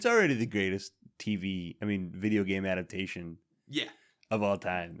It's already the greatest video game adaptation of all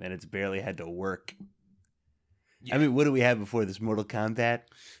time, and it's barely had to work. Yeah. I mean, what do we have before this? Mortal Kombat?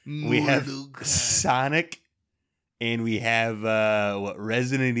 We have Sonic, and we have,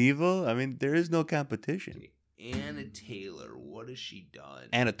 Resident Evil? I mean, there is no competition. Anna Taylor, what has she done?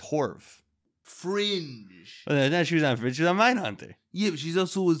 Anna Torv. Fringe. Well, no, she was on Fringe. She was on Mindhunter. Yeah, but she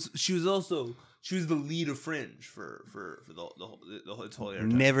was the lead of Fringe for the whole entire time.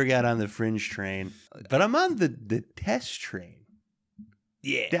 Never got on the Fringe train, but I'm on the test train.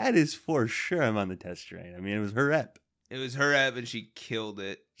 Yeah, that is for sure. I'm on the test train. I mean, it was her ep. It was her ep, and she killed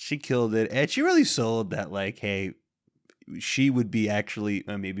it. She killed it, and she really sold that. Like, hey, she would be actually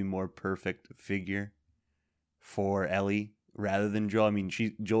a maybe more perfect figure for Ellie rather than Joel. I mean,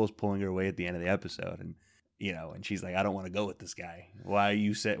 Joel's pulling her away at the end of the episode, and and she's like, I don't want to go with this guy. Why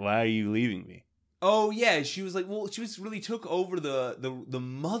are you leaving me? Oh yeah, she was like, well, she really took over the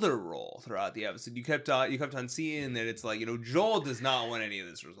mother role throughout the episode. You kept on seeing that it's like, Joel does not want any of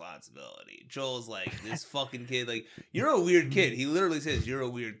this responsibility. Joel's like, this fucking kid, like, you're a weird kid. He literally says, you're a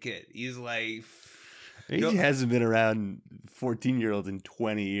weird kid. He's like, he hasn't been around 14-year-olds in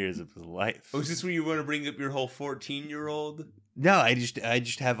 20 years of his life. Oh, is this where you want to bring up your whole 14-year-old? No, I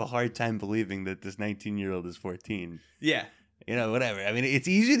just have a hard time believing that this 19-year-old is 14. Yeah. Whatever. I mean, it's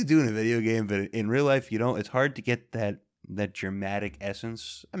easy to do in a video game, but in real life, it's hard to get that dramatic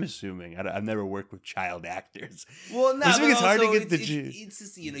essence. I'm assuming. I've never worked with child actors. Well, no, it's hard to get it's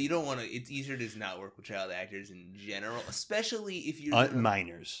just, you don't want to. It's easier to just not work with child actors in general, especially if you're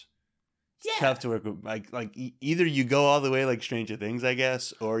minors. Yeah. It's tough to work with. Like either you go all the way like Stranger Things, I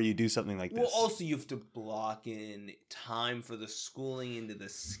guess, or you do something like this. Well, also you have to block in time for the schooling into the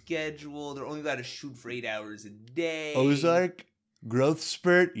schedule. They're only got to shoot for 8 hours a day. Ozark, growth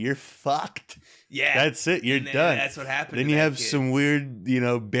spurt, you're fucked. Yeah. That's it. You're done. That's what happened. Then you have some weird,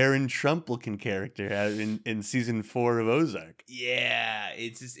 Baron Trump looking character in season 4 of Ozark. Yeah,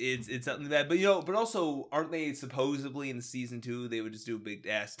 it's something bad. But also, aren't they supposedly in season 2 they would just do a big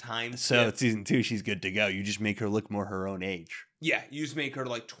ass time skip? So it's season 2, she's good to go. You just make her look more her own age. Yeah, you just make her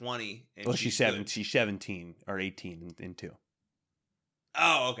like 20. And well, she's 17 or 18 in 2.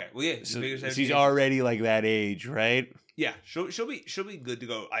 Oh, okay. Well, yeah. So she's already like that age, right? Yeah, she'll be good to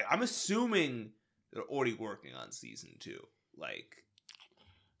go. I'm assuming they're already working on season 2, like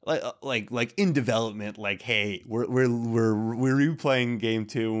in development. Like, hey, we're replaying game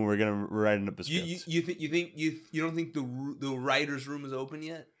 2 and we're writing up a script. You don't think the writers' room is open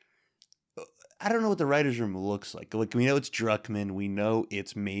yet? I don't know what the writer's room looks like. Like, we know it's Druckmann. We know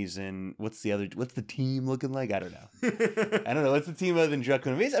it's Mason. What's the team looking like? I don't know. I don't know. What's the team other than Druckmann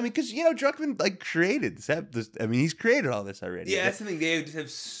and Mason? I mean, because, Druckmann, created this. I mean, he's created all this already. Yeah, that's the thing. They just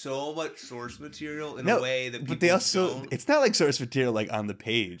have so much source material in a way that people but they also, don't. It's not like source material, on the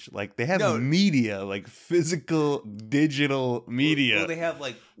page. Like, they have media, physical, digital media. Well, they have,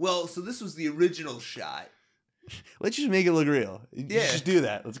 so this was the original shot. Let's just make it look real. Yeah, just do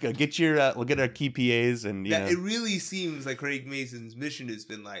that. Let's go. Get we'll get our key PAs and it really seems like Craig Mason's mission has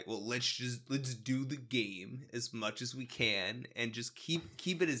been let's do the game as much as we can and just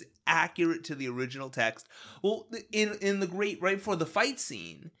keep it as accurate to the original text. Well, in the right before the fight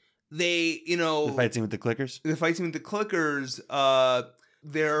scene, they the fight scene with the clickers. The fight scene with the clickers.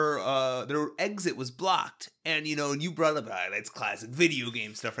 Their exit was blocked, and and you brought up that's classic video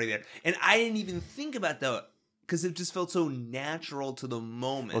game stuff right there, and I didn't even think about that. Because it just felt so natural to the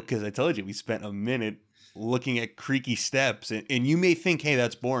moment. Well, because I told you, we spent a minute looking at creaky steps. And you may think, hey,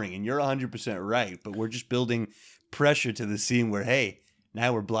 that's boring. And you're 100% right. But we're just building pressure to the scene where, hey,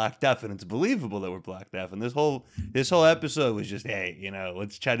 now we're blocked off. And it's believable that we're blocked off. And this whole episode was just, hey,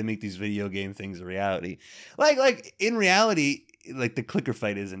 let's try to make these video game things a reality. Like in reality, the clicker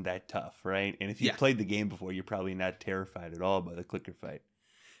fight isn't that tough, right? And if you played the game before, you're probably not terrified at all by the clicker fight.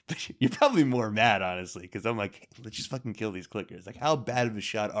 You're probably more mad, honestly, because I'm like, hey, let's just fucking kill these clickers. Like, how bad of a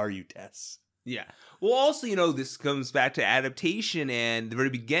shot are you, Tess? Yeah. Well, also, this comes back to adaptation and the very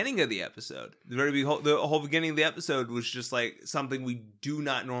beginning of the episode. The whole beginning of the episode was just something we do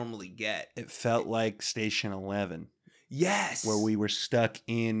not normally get. It felt like Station 11. Yes. Where we were stuck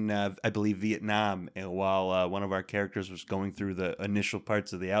in, I believe, Vietnam, and while one of our characters was going through the initial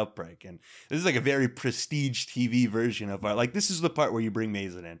parts of the outbreak. And this is a very prestige TV version of this is the part where you bring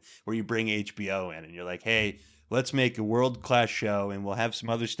Mason in, where you bring HBO in, and you're like, hey, let's make a world-class show, and we'll have some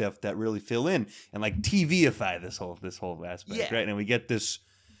other stuff that really fill in and TV-ify this whole aspect, right? And we get this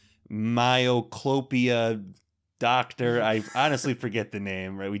myoclopia doctor. I honestly forget the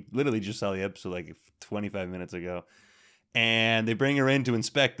name, right? We literally just saw the episode 25 minutes ago. And they bring her in to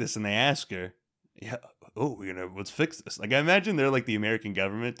inspect this, and they ask her, oh, let's fix this. Like, I imagine they're like the American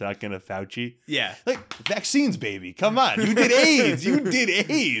government talking to Fauci. Yeah. Like, vaccines, baby. Come on. You did AIDS. You did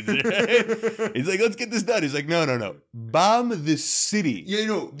AIDS. Right? He's like, let's get this done. He's like, no. Bomb the city.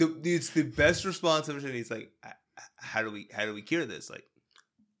 Yeah, it's the best response ever. And he's like, how do we cure this? Like,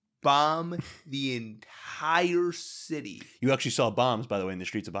 bomb the entire city. You actually saw bombs, by the way, in the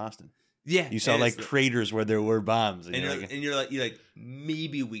streets of Boston. Yeah. You saw like craters where there were bombs. And you're like,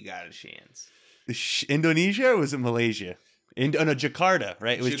 maybe we got a chance. Indonesia, or was it Malaysia? Jakarta,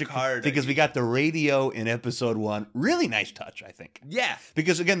 right? It was Jakarta. Because we got the radio in episode 1. Really nice touch, I think. Yeah.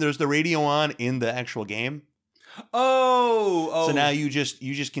 Because again, there's the radio on in the actual game. Oh. So now you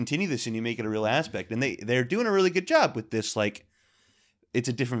just continue this and you make it a real aspect. And they're doing a really good job with this. Like, it's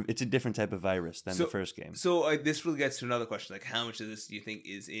a different type of virus than the first game. So this really gets to another question. Like, how much of this do you think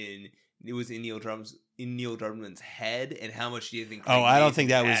was in Neil Druckmann's head, and how much do you think? I don't think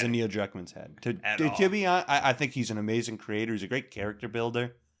that was in Neil Druckmann's head. To be honest, I think he's an amazing creator. He's a great character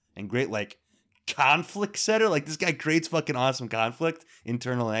builder and great like conflict setter. Like, this guy creates fucking awesome conflict,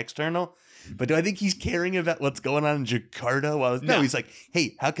 internal and external. But do I think he's caring about what's going on in Jakarta? No, he's like,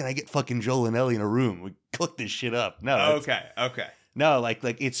 hey, how can I get fucking Joel and Ellie in a room? We cook this shit up. No. Okay. No, like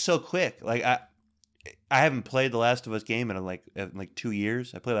it's so quick. Like I haven't played the Last of Us game in like 2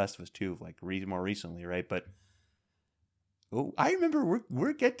 years. I played Last of Us 2 like more recently, right? But I remember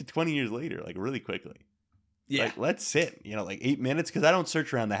we're get to 20 years later, like really quickly. Yeah, like let's sit, like 8 minutes, because I don't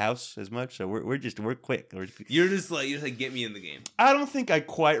search around the house as much, so we're quick. You're just like get me in the game. I don't think I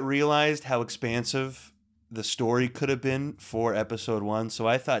quite realized how expansive the story could have been for episode 1, so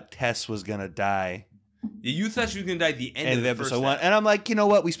I thought Tess was gonna die. Yeah, you thought she was gonna die at the end of the episode 1, and I'm like, you know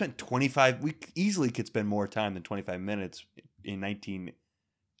what? We spent 25. We easily could spend more time than 25 minutes in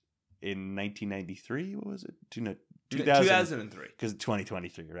 1993. What was it? 2003. Because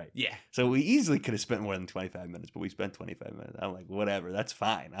 2023, right? Yeah. So we easily could have spent more than 25 minutes, but we spent 25 minutes. I'm like, whatever, that's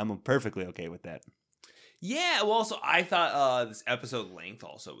fine. I'm perfectly okay with that. Yeah, well, also, I thought this episode length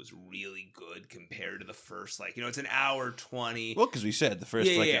also was really good compared to the first, it's an hour 20. Well, because we said the first,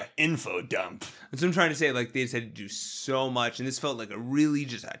 info dump. That's what I'm trying to say. Like, they just had to do so much, and this felt like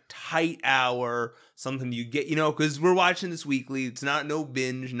just a tight hour, something you get, because we're watching this weekly. It's no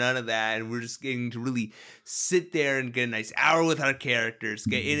binge, none of that, and we're just getting to really sit there and get a nice hour with our characters,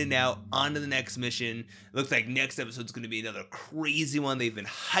 get in and out, on to the next mission. It looks like next episode's going to be another crazy one. They've been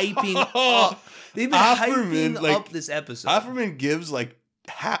hyping up. They've been hyping up this episode. Offerman gives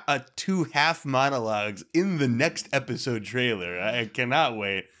two half monologues in the next episode trailer. I cannot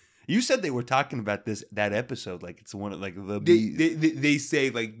wait. You said they were talking about that episode like it's one of they say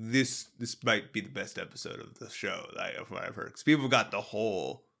like this might be the best episode of the show from what I've heard, because people got the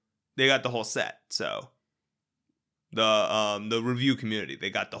whole set. So the review community, they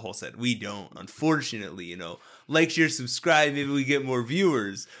got the whole set. We don't, unfortunately. Like, share, subscribe, maybe we get more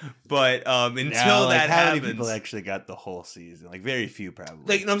viewers, but until that happens, how many people actually got the whole season? Like, very few,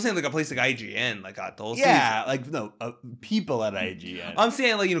 probably. I'm saying, like, a place like IGN got the whole season. Yeah, people at IGN. I'm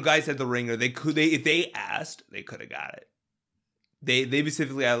saying, guys at the Ringer, if they asked, they could have got it. They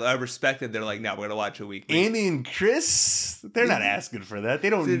specifically, I respected. They're like, no, we're gonna watch a week. Andy and Chris, they're not asking for that. They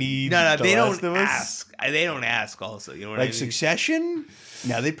don't need. No, they don't ask. They don't ask. Also, you know what I mean? Succession.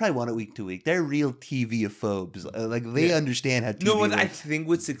 No, they probably want it week to week. They're real TV-ophobes. They understand how TV works. I think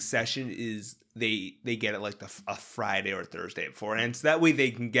with Succession is they get it a Friday or Thursday beforehand, so that way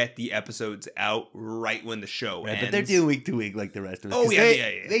they can get the episodes out right when the show ends. But they're doing week to week like the rest of us. Oh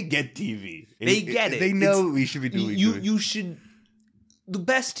yeah. They get TV. They get it. They know we should be doing week to week. You should. The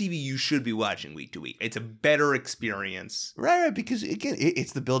best TV you should be watching week to week. It's a better experience. Right, because again,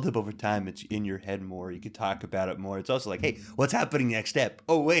 it's the build-up over time. It's in your head more. You can talk about it more. It's also like, hey, what's happening next step?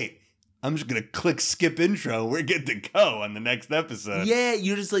 Oh, wait, I'm just going to click skip intro. We're good to go on the next episode. Yeah,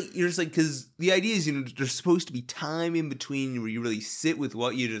 you're just like, because the idea is, there's supposed to be time in between where you really sit with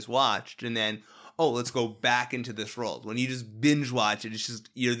what you just watched, and then, let's go back into this world. When you just binge watch it, it's just,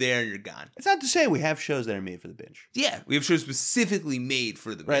 you're there and you're gone. It's not to say we have shows that are made for the binge. Yeah, we have shows specifically made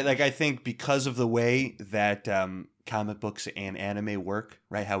for the binge. Right, like I think because of the way that comic books and anime work,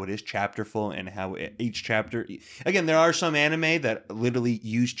 right, how it is chapterful and how each chapter... Again, there are some anime that literally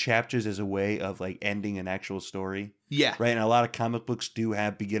use chapters as a way of ending an actual story. Yeah. Right, and a lot of comic books do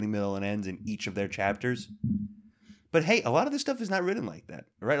have beginning, middle, and ends in each of their chapters. But hey, a lot of this stuff is not written like that,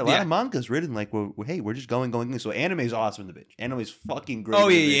 right? A lot of manga is written like, we're just going. So anime is awesome to binge. Anime is fucking great. Oh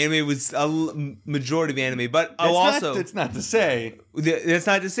yeah, anime was a majority of anime, but that's not to say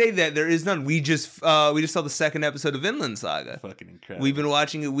that there is none. We just saw the second episode of Vinland Saga. Fucking incredible. We've been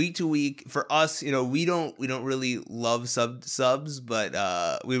watching it week to week. For us, we don't really love subs,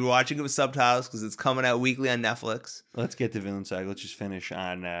 but we were watching it with subtitles because it's coming out weekly on Netflix. Let's get to Vinland Saga. Let's just finish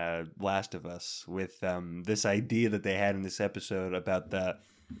on Last of Us with this idea that they had in this episode about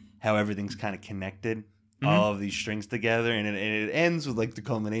how everything's kind of connected, all of these strings together, and it ends with like the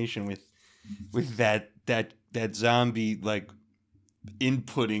culmination with that zombie like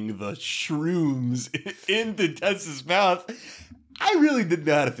inputting the shrooms into Tessa's mouth. I really didn't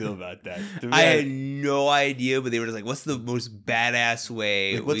know how to feel about that. I had no idea, but they were just like, "What's the most badass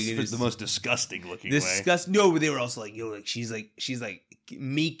way? Like, what's the most disgusting looking way?" No, but they were also like, she's like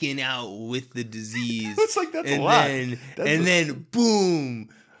making out with the disease. It's like that's a lot. Then boom,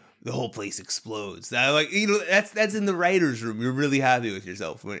 the whole place explodes. That's in the writer's room. You're really happy with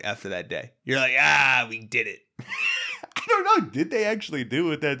yourself after that day. You're like, we did it. I don't know. Did they actually do it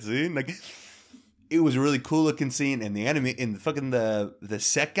with that scene? Like, it was a really cool looking scene, and the anime and the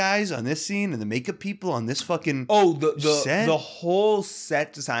set guys on this scene and the makeup people on this fucking set. The whole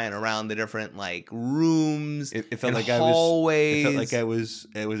set design around the different like rooms. It felt like hallways. It felt like it was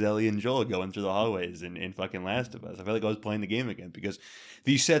Ellie and Joel going through the hallways in fucking Last of Us. I felt like I was playing the game again because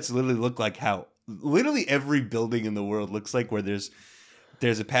these sets literally look like how literally every building in the world looks like, where there's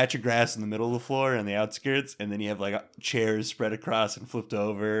a patch of grass in the middle of the floor on the outskirts, and then you have like chairs spread across and flipped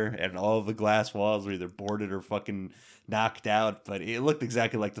over, and all of the glass walls were either boarded or fucking knocked out. But it looked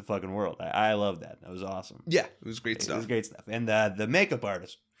exactly like the fucking world. I love that. That was awesome. Yeah, it was great stuff. It was great stuff. And the makeup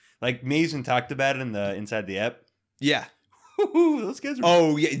artist, like Mason talked about it inside the app. Yeah. Those guys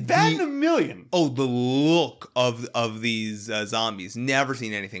are bad in a million. Oh, the look of these zombies. Never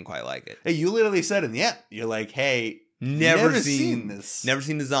seen anything quite like it. Hey, you literally said in the app, you're like, hey, Never seen this. Never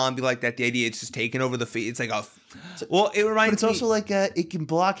seen a zombie like that. The idea it's just taking over the face. It's like it reminds me. It's also like it can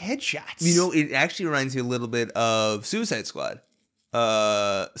block headshots. It actually reminds me a little bit of Suicide Squad.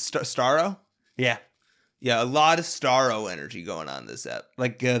 Starro. Yeah, a lot of Starro energy going on this app.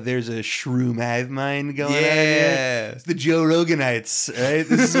 Like there's a shroom hive mind going on. Yeah, it's the Joe Roganites, right?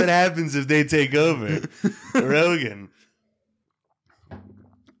 This is what happens if they take over. Rogan.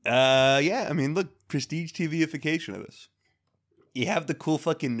 Yeah, I mean, look. Prestige TVification of this. You have the cool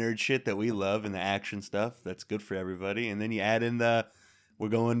fucking nerd shit that we love and the action stuff that's good for everybody, and then you add in we're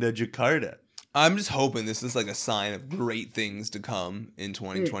going to Jakarta. I'm just hoping this is like a sign of great things to come in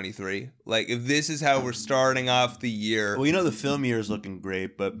 2023. Like, if this is how we're starting off the year. Well, the film year is looking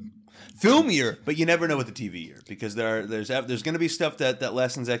great, but you never know with the TV year, because there's going to be stuff that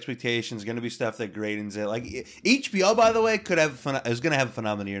lessens expectations. Going to be stuff that grades it. Like HBO, by the way, is going to have a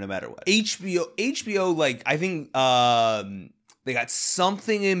phenomenal year no matter what. HBO, like I think they got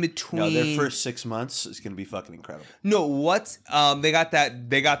something in between. No, their first 6 months is going to be fucking incredible. No, what? They got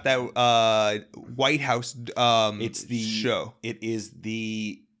that White House. It's the show. It is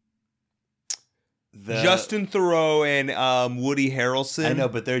the Justin Theroux and Woody Harrelson. I know,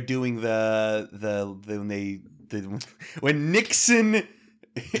 but they're doing when Nixon.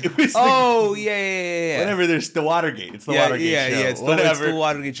 It was yeah. Whatever. There's the Watergate. It's the Watergate show. Yeah. It's the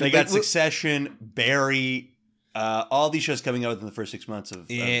Watergate show. They got Succession, Barry, all these shows coming out within the first 6 months of.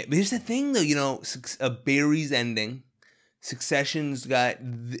 Yeah, but here's the thing, though. Barry's ending. Succession's got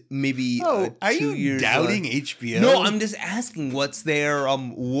maybe are 2 you years doubting left. HBO? No, I'm just asking what's their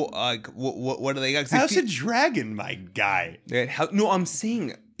what do they got? House of Dragon, my guy. No, I'm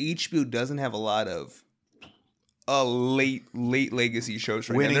saying HBO doesn't have a lot of late legacy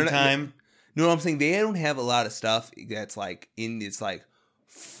shows right Winning now. Time. No, I'm saying they don't have a lot of stuff that's like it's like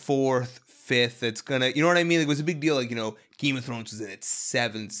fourth, fifth. That's gonna, you know what I mean? Like, it was a big deal. Like, Game of Thrones was in its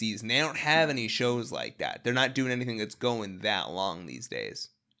 7th season. They don't have any shows like that. They're not doing anything that's going that long these days.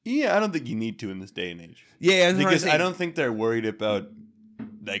 Yeah, I don't think you need to in this day and age. Yeah, because I don't think they're worried about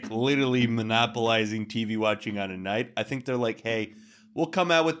like literally monopolizing TV watching on a night. I think they're like, hey, we'll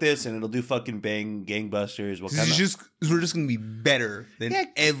come out with this and it'll do fucking gangbusters. We're just gonna be better than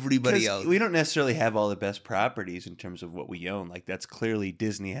everybody else. We don't necessarily have all the best properties in terms of what we own. Like, that's clearly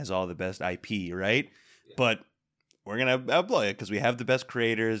Disney has all the best IP, right? Yeah. But we're gonna outblow it because we have the best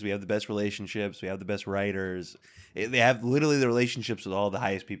creators, we have the best relationships, we have the best writers. They have literally the relationships with all the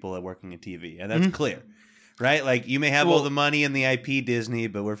highest people that are working in TV, and that's clear, Right? Like, you may have all the money and the IP Disney,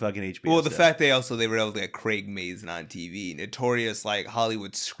 but we're fucking HBO. Well, the fact they were able to get Craig Mazin on TV, notorious like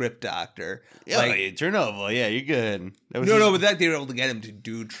Hollywood script doctor. Yeah, like Chernobyl. Yeah, you're good. But they were able to get him to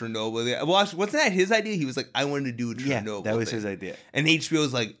do Chernobyl. Well, wasn't that his idea? He was like, I wanted to do a Chernobyl. Yeah, that was his idea. And HBO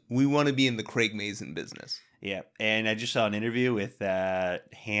was like, we want to be in the Craig Mazin business. Yeah, and I just saw an interview with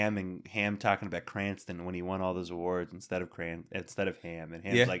Ham talking about Cranston when he won all those awards instead of Ham, and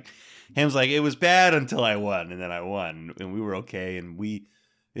Ham's like, it was bad until I won, and then I won, and we were okay, and we,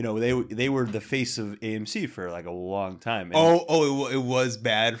 they were the face of AMC for like a long time. And it was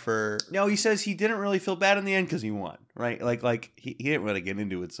bad for. No, he says he didn't really feel bad in the end because he won, right? Like he didn't really get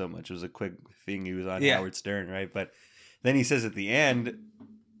into it so much. It was a quick thing. He was on Howard Stern, right? But then he says at the end.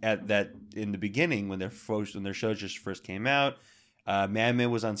 In the beginning when their show just first came out, Mad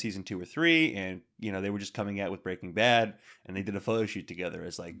Men was on season 2 or 3, and they were just coming out with Breaking Bad, and they did a photo shoot together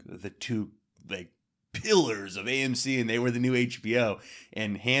as like the two like pillars of AMC, and they were the new HBO.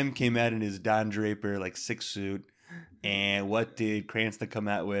 And Ham came out in his Don Draper like 6 suit, and what did Cranston come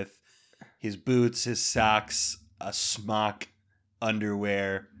out with? His boots, his socks, a smock,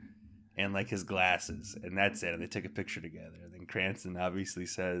 underwear, and like his glasses, and that's it. And they took a picture together. And then Cranston obviously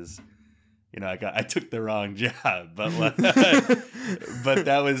says, I took the wrong job, but but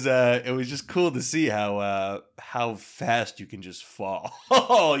that was it was just cool to see how fast you can just fall.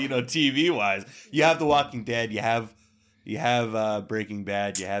 TV wise, you have The Walking Dead, you have Breaking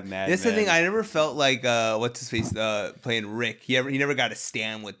Bad, you have Mad Men. That's the thing. I never felt like what's his face playing Rick. He never got to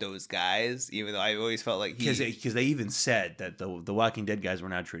stand with those guys, even though I always felt like because they even said that the Walking Dead guys were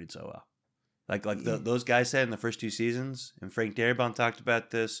not treated so well. Those guys said in the first 2 seasons, and Frank Darabont talked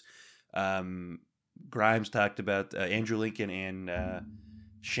about this. Grimes talked about Andrew Lincoln and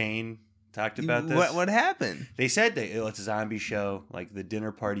Shane talked about this. What happened? They said it's a zombie show. Like the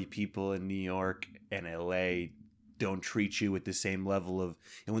dinner party people in New York and LA don't treat you with the same level of.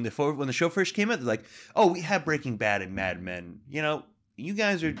 And when the show first came out, they're like, "Oh, we have Breaking Bad and Mad Men. You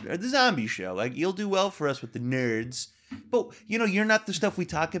guys are the zombie show. Like you'll do well for us with the nerds." But you're not the stuff we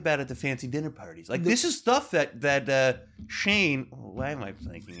talk about at the fancy dinner parties. Like this is stuff that Shane. Why am I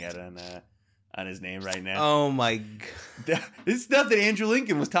blanking out on his name right now? Oh my god! It's stuff that Andrew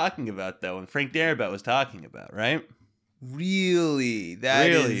Lincoln was talking about though, and Frank Darabont was talking about, right? Really?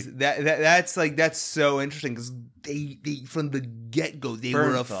 That's so interesting because they from the get-go they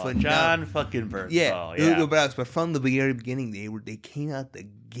were a phenomenal. John fucking Bernthal. But from the very beginning they came out the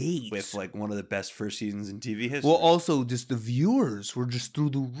gates with like one of the best first seasons in TV history. Well, also just the viewers were just through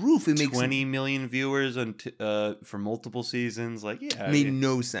the roof. It makes 20 million viewers for multiple seasons. Like made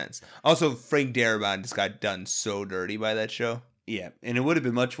no sense. Also, Frank Darabont just got done so dirty by that show. Yeah, and it would have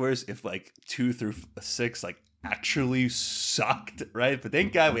been much worse if like 2 through 6 like actually sucked, right? But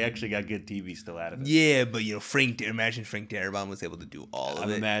thank God we actually got good TV still out of it. Yeah, but imagine Frank Darabont was able to do all of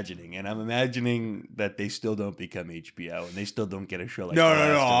it. I'm imagining that they still don't become HBO and they still don't get a show like No.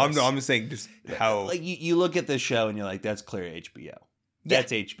 I'm just saying just how like you look at this show and you're like, that's clear HBO.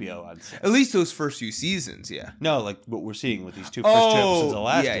 That's HBO on set. At least those first few seasons, yeah. No, like what we're seeing with these first 2 episodes of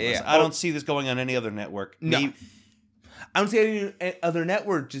Last of Us. I don't see this going on any other network. No. I don't see any other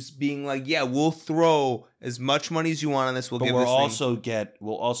network just being like, yeah, we'll throw as much money as you want on this. We'll also get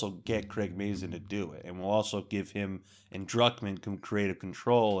Craig Mazin to do it, and we'll also give him and Druckmann creative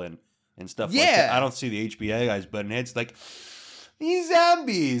control and stuff like that. I don't see the HBO guys butting heads like these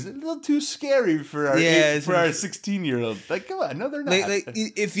zombies a little too scary for our 16-year-old. Like, come on, no, they're not.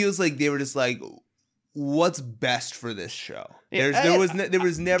 It feels like they were just like, what's best for this show? There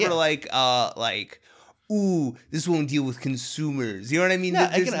was never like. Ooh, this won't deal with consumers. You know what I mean? No,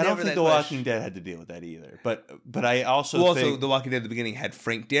 again, I don't think The Walking Dead had to deal with that either. But I also think... The Walking Dead at the beginning had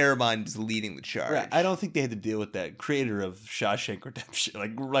Frank Darabont just leading the charge. Right. I don't think they had to deal with that. Creator of Shawshank Redemption.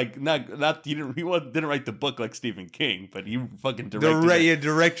 He didn't write the book like Stephen King, but he fucking directed it.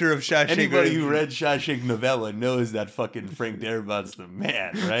 Director of Shawshank Anybody who read Shawshank novella knows that fucking Frank Darabont's the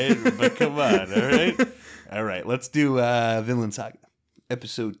man, right? But come on, all right? All right, let's do Vinland Saga.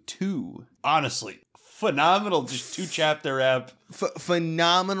 Episode 2. Honestly... phenomenal, just 2-chapter wrap.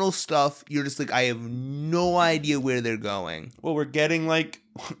 Phenomenal stuff. You're just like, I have no idea where they're going. Well, we're getting like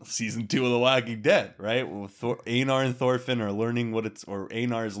season 2 of The Walking Dead, right? Einar and Thorfinn are learning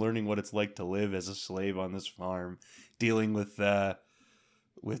Einar is learning what it's like to live as a slave on this farm, dealing with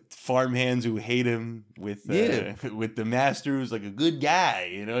farmhands who hate him, with the master who's like a good guy.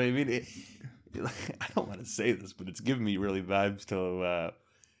 You know what I mean? I don't want to say this, but it's giving me really vibes to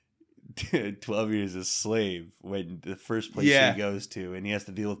 12 Years a Slave, when the first place he goes to, and he has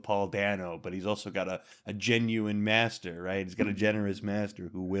to deal with Paul Dano, but he's also got a genuine master, right? He's got a generous master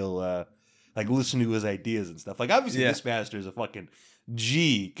who will like listen to his ideas and stuff. Like obviously this master is a fucking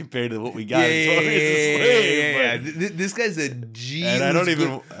G compared to what we got. This guy's a G, and I don't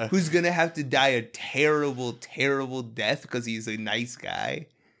even who's gonna have to die a terrible, terrible death because he's a nice guy.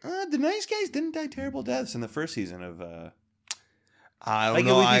 The nice guys didn't die terrible deaths in the first season of. I don't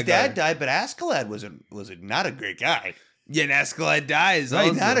know. His dad died, but Askeladd was not a great guy. Yeah, and Askeladd dies.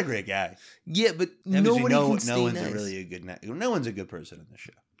 Right, not a great guy. Yeah, but nobody can stay no one's nice. really a good. No one's a good person in the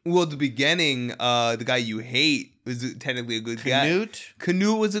show. Well, at the beginning, the guy you hate was technically a good guy.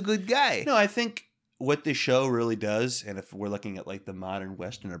 Canute was a good guy. No, I think what this show really does, and if we're looking at like the modern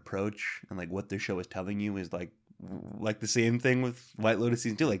Western approach, and like what this show is telling you is like the same thing with White Lotus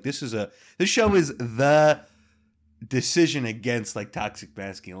season 2. Like this show is the decision against like toxic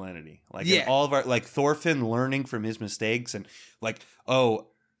masculinity. Like in all of our like Thorfinn learning from his mistakes and like, oh,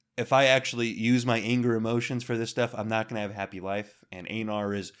 if I actually use my anger emotions for this stuff, I'm not gonna have a happy life. And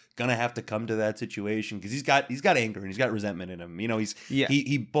Einar is gonna have to come to that situation because he's got anger and he's got resentment in him. You know,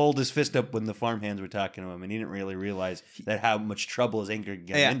 he balled his fist up when the farmhands were talking to him, and he didn't really realize that how much trouble his anger could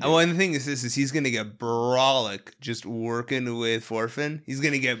get into. Well, and the thing is, he's gonna get brolic just working with Thorfinn. He's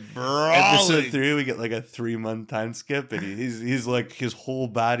gonna get brolic. Episode 3, we get like a 3-month time skip, and he's like his whole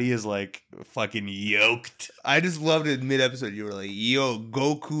body is like fucking yoked. I just loved it mid episode. You were like, "Yo,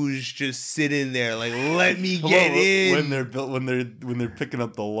 Goku's just sitting there, like, let me get in." When they're picking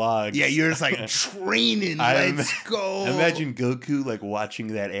up the log. Yeah, you're just like training. Let's go. Imagine Goku like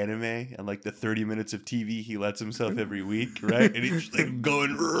watching that anime and like the 30 minutes of TV he lets himself every week, right? And he's just like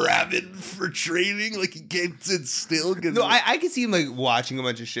going rabid for training, like he can't sit still. No, I can see him like watching a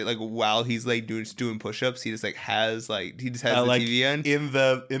bunch of shit like while he's like doing push-ups. He just has the TV on in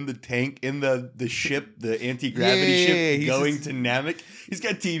the tank in the ship, the anti-gravity ship going to Namek. He's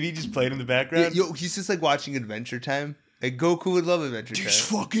got TV just playing in the background. He's just like watching Adventure Time. Like Goku would love Adventure Time. These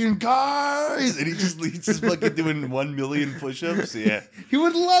fucking guys, and he's just fucking doing 1 million push-ups. Yeah, he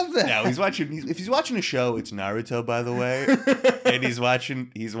would love that. No, if he's watching a show, it's Naruto, by the way, and he's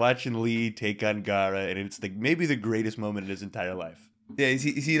watching Lee take on Gaara, and it's maybe the greatest moment in his entire life. Yeah, is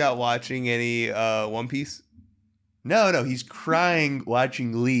he not watching any One Piece? No, he's crying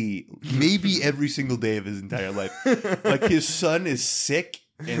watching Lee maybe every single day of his entire life. Like his son is sick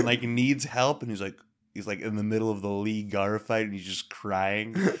and like needs help, and he's like in the middle of the Lee Gaara fight, and he's just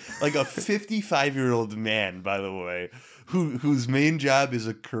crying. Like a 55-year-old man, by the way, whose main job is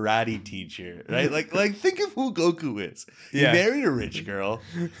a karate teacher, right? Like think of who Goku is. He married a rich girl,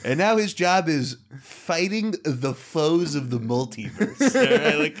 and now his job is fighting the foes of the multiverse.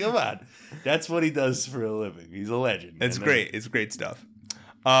 Right? Like, come on. That's what he does for a living. He's a legend. It's great. It's great stuff.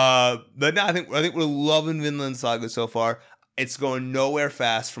 But no, I think we're loving Vinland Saga so far. It's going nowhere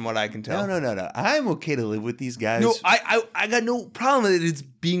fast from what I can tell. No. I'm okay to live with these guys. No, I got no problem with it. It's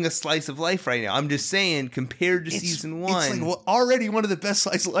being a slice of life right now. I'm just saying, compared to season 1. It's like already one of the best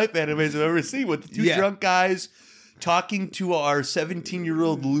slice of life animes I've ever seen, with the two drunk guys talking to our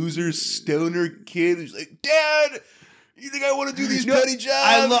 17-year-old loser stoner kid who's like, Dad, you think I want to do these petty jobs?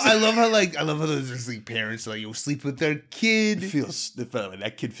 I love how those just like parents like you'll sleep with their kid.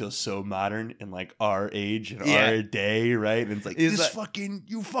 That kid feels so modern in like our age and our day, right? And it's like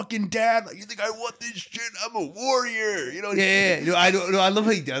you fucking dad. Like, you think I want this shit? I'm a warrior. You know? No, I love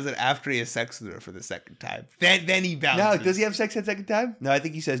how he does it after he has sex with her for the second time. Then he bounces. No, does he have sex that second time? No, I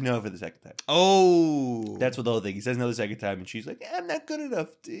think he says no for the second time. Oh, that's what the whole thing. He says no the second time, and she's like, I'm not good enough.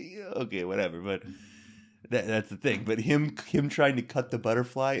 Okay, whatever, but. That's the thing, but him trying to cut the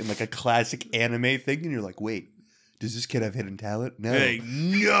butterfly in like a classic anime thing, and you're like, wait, does this kid have hidden talent? No, no,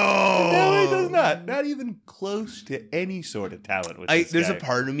 he does not. Not even close to any sort of talent. With this there's guy. a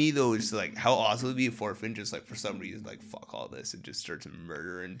part of me though, is like how awesome it would be if Thorfinn just like for some reason like fuck all this and just starts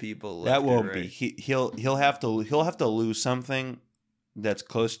murdering people. That won't be. He'll have to lose something that's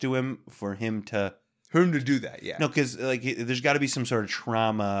close to him for him to do that. Yeah, no, because like there's got to be some sort of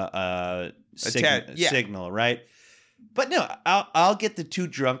trauma. Signal, right? But no, I'll get the two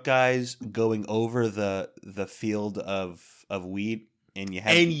drunk guys going over the field of wheat, and you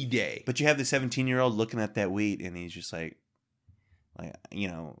have any day. But you have the 17-year-old looking at that wheat, and he's just like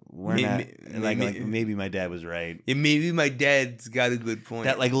maybe my dad was right. And maybe my dad's got a good point.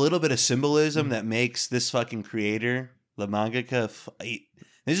 That like a little bit of symbolism that makes this fucking creator, the mangaka, fight.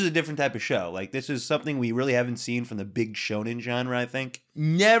 This is a different type of show. Like this is something we really haven't seen from the big shonen genre, I think.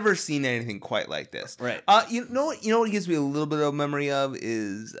 Never seen anything quite like this. Right. You know what it gives me a little bit of memory of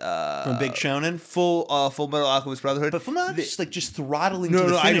is From Big Shonen, Full Metal Alchemist Brotherhood. but from not just throttling to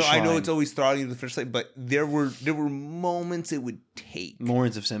the I finish line. know it's always throttling to the finish line, but there were moments it would take.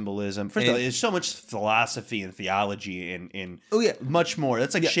 Moments of symbolism. First of all, there's so much philosophy and theology in much more.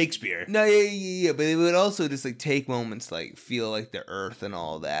 That's like Shakespeare. No, yeah, but it would also just like take moments like feel like the earth and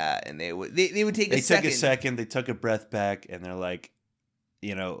all that, and they would take a second. They took a breath back, and they're like,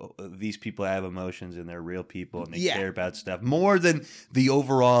 you know, these people have emotions and they're real people and they care about stuff more than the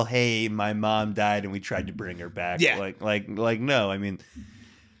overall, hey, my mom died and we tried to bring her back. Yeah. Like no, I mean,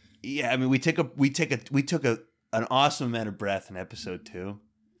 we took an awesome amount of breath in episode 2,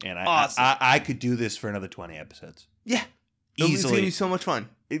 and I could do this for another 20 episodes. Yeah. Easily. It's gonna be so much fun.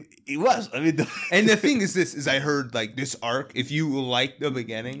 It was. I mean, and the thing is I heard like this arc, if you like the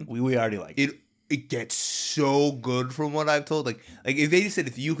beginning, we already liked it. It gets so good from what I've told. Like if they just said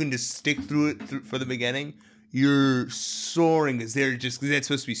if you can just stick through it for the beginning, you're soaring because that's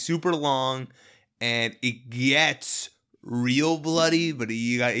supposed to be super long, and it gets real bloody, but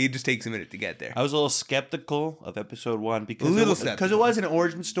it just takes a minute to get there. I was a little skeptical of episode 1 because it was an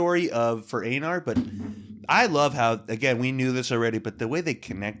origin story for Einar, but I love how, again, we knew this already, but the way they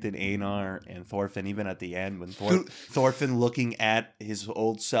connected Einar and Thorfinn, even at the end, when Thorfinn looking at his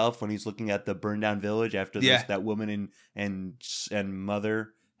old self, when he's looking at the burned down village after that woman and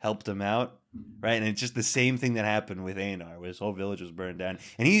mother helped him out, right? And it's just the same thing that happened with Einar, where his whole village was burned down,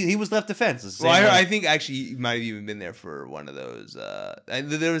 and he was left defenseless. Well, I think actually he might have even been there for one of those.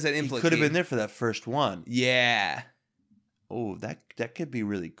 There was that implication. He could have been there for that first one. Yeah. Oh, that could be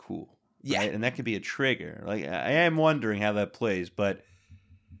really cool. Yeah, right? And that could be a trigger. Like, I am wondering how that plays, but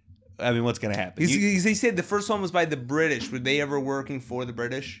I mean, what's going to happen? They said the first one was by the British. Were they ever working for the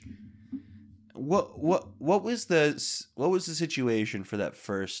British? What was the situation for that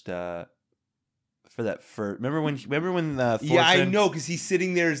first? Remember when Thorfinn, yeah, I know, because he's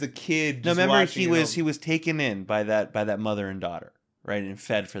sitting there as a kid. No, remember he was taken in by that mother and daughter, right, and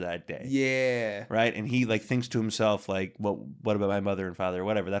fed for that day. Yeah, right, and he like thinks to himself like, what about my mother and father, or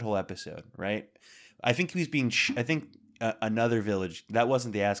whatever. That whole episode, right? I think he was being. I think another village that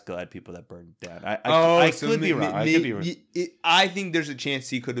wasn't the Askeladd people that burned down. I could be wrong. I could be wrong. I think there's a chance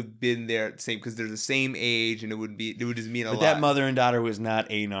he could have been there at the same, because they're the same age, and it would just mean a lot. But that mother and daughter was not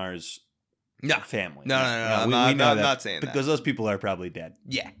Einar's. family. No. I'm not saying that. Because those people are probably dead.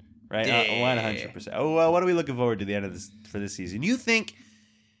 Yeah. Right? 100%. Oh, well, what are we looking forward to the end of this season? You think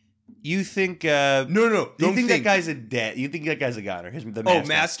no. You think that guy's a dead? You think that guy's a goner? The master. Oh,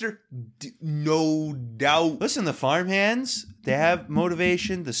 master? No doubt. Listen, the farmhands, they have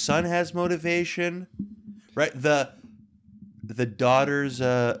motivation. The son has motivation. Right? The daughters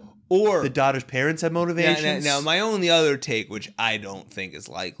or the daughter's parents have motivations. Now, my only other take, which I don't think is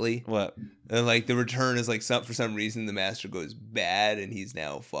likely. What? Like, the return is like, for some reason, the master goes bad and he's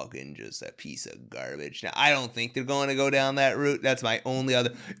now fucking just a piece of garbage. Now, I don't think they're going to go down that route. That's my only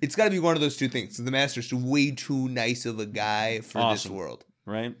other. It's got to be one of those two things. So the master's way too nice of a guy for this world.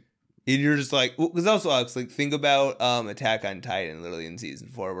 Right? And you're just like, because also, Alex, like, think about Attack on Titan, literally in season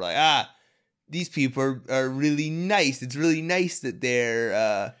 4. We're like, these people are really nice. It's really nice that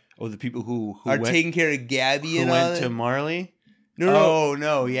they're. The people who are taking care of Gabby and all went to Marley?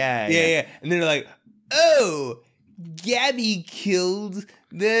 No. Yeah. And they're like, oh, Gabby killed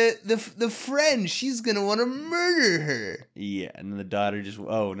the friend. She's gonna want to murder her. Yeah, and then the daughter just,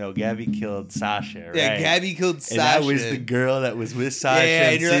 Gabby killed Sasha, right? Yeah, Gabby killed Sasha. And that was the girl that was with Sasha.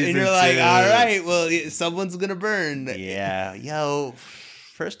 Yeah, and you're like, all right, well, someone's gonna burn. Yeah,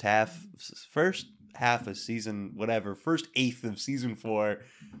 first half of season, whatever, first eighth of season 4.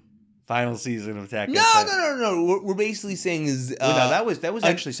 Final season of Attack on Titan. No. What we're basically saying is that was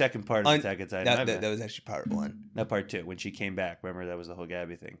actually second part of Attack on Titan. That was actually part 1. Not part 2 when she came back. Remember, that was the whole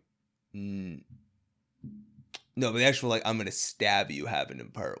Gabby thing. No, but the actual I'm gonna stab you happened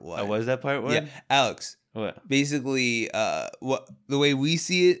in part 1. Oh, was that part 1? Yeah, Alex. What? Basically, the way we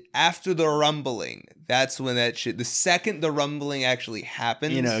see it, after the rumbling, that's when that shit. The second the rumbling actually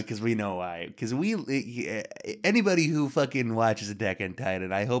happens, because we know why. Because anybody who fucking watches Attack on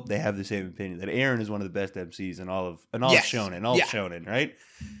Titan, I hope they have the same opinion that Aaron is one of the best MCs in all shonen, shonen, right?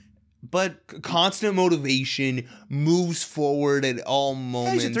 But constant motivation, moves forward at all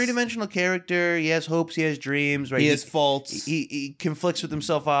moments. He's a 3-dimensional character. He has hopes. He has dreams. Right? He has faults. He conflicts with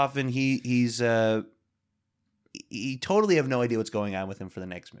himself often. He totally have no idea what's going on with him for the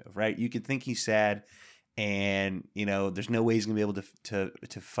next move, right? You could think he's sad, and there's no way he's gonna be able to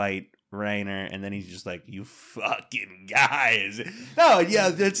fight Reiner, and then he's just like, "You fucking guys!" No, yeah,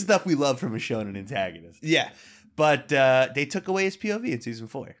 that's stuff we love from a shonen antagonist. Yeah, But they took away his POV in season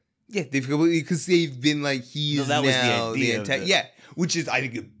 4. Yeah, because they've been like he's No, that was the now idea. yeah, which is I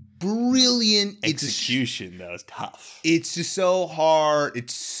think a brilliant Execution. That was tough. It's just so hard.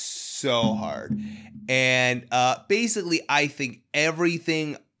 It's so hard, and basically, I think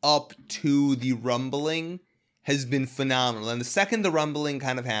everything up to the rumbling has been phenomenal. And the second the rumbling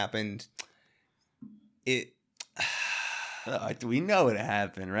kind of happened, we know it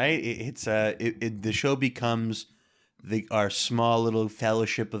happened, right? The show becomes our small little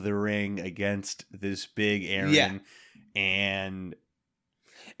Fellowship of the Ring against this big Aaron, and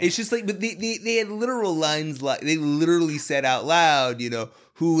it's just like, but they had literal lines, like they literally said out loud,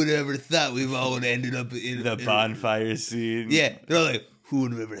 who would have ever thought we've all ended up in the bonfire scene? Yeah, they're like, who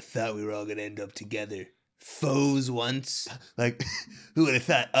would have ever thought we were all gonna end up together, foes once? Like, who would have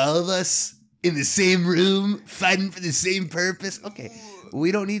thought all of us in the same room fighting for the same purpose? Okay.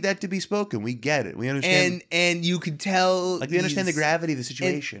 We don't need that to be spoken. We get it. We understand. And you could tell, like, we understand the gravity of the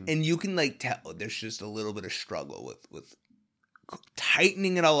situation. And you can like tell there's just a little bit of struggle with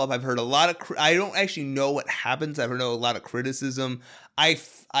tightening it all up. I've heard a lot of. I don't actually know what happens. I've heard a lot of criticism.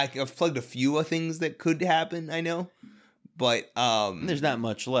 I've plugged a few of things that could happen. I know, but there's not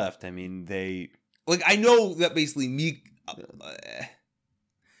much left. I mean, I know that basically me.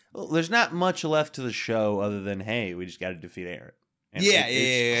 Well, there's not much left to the show other than, hey, we just got to defeat Aaron. And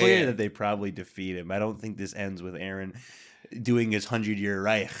it's clear that they probably defeat him. I don't think this ends with Aaron doing his 100-year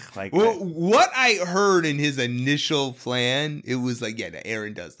Reich. What I heard in his initial plan, it was like,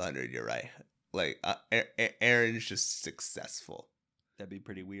 Aaron does the 100-year Reich. Like, Aaron's just successful. That'd be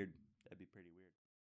pretty weird.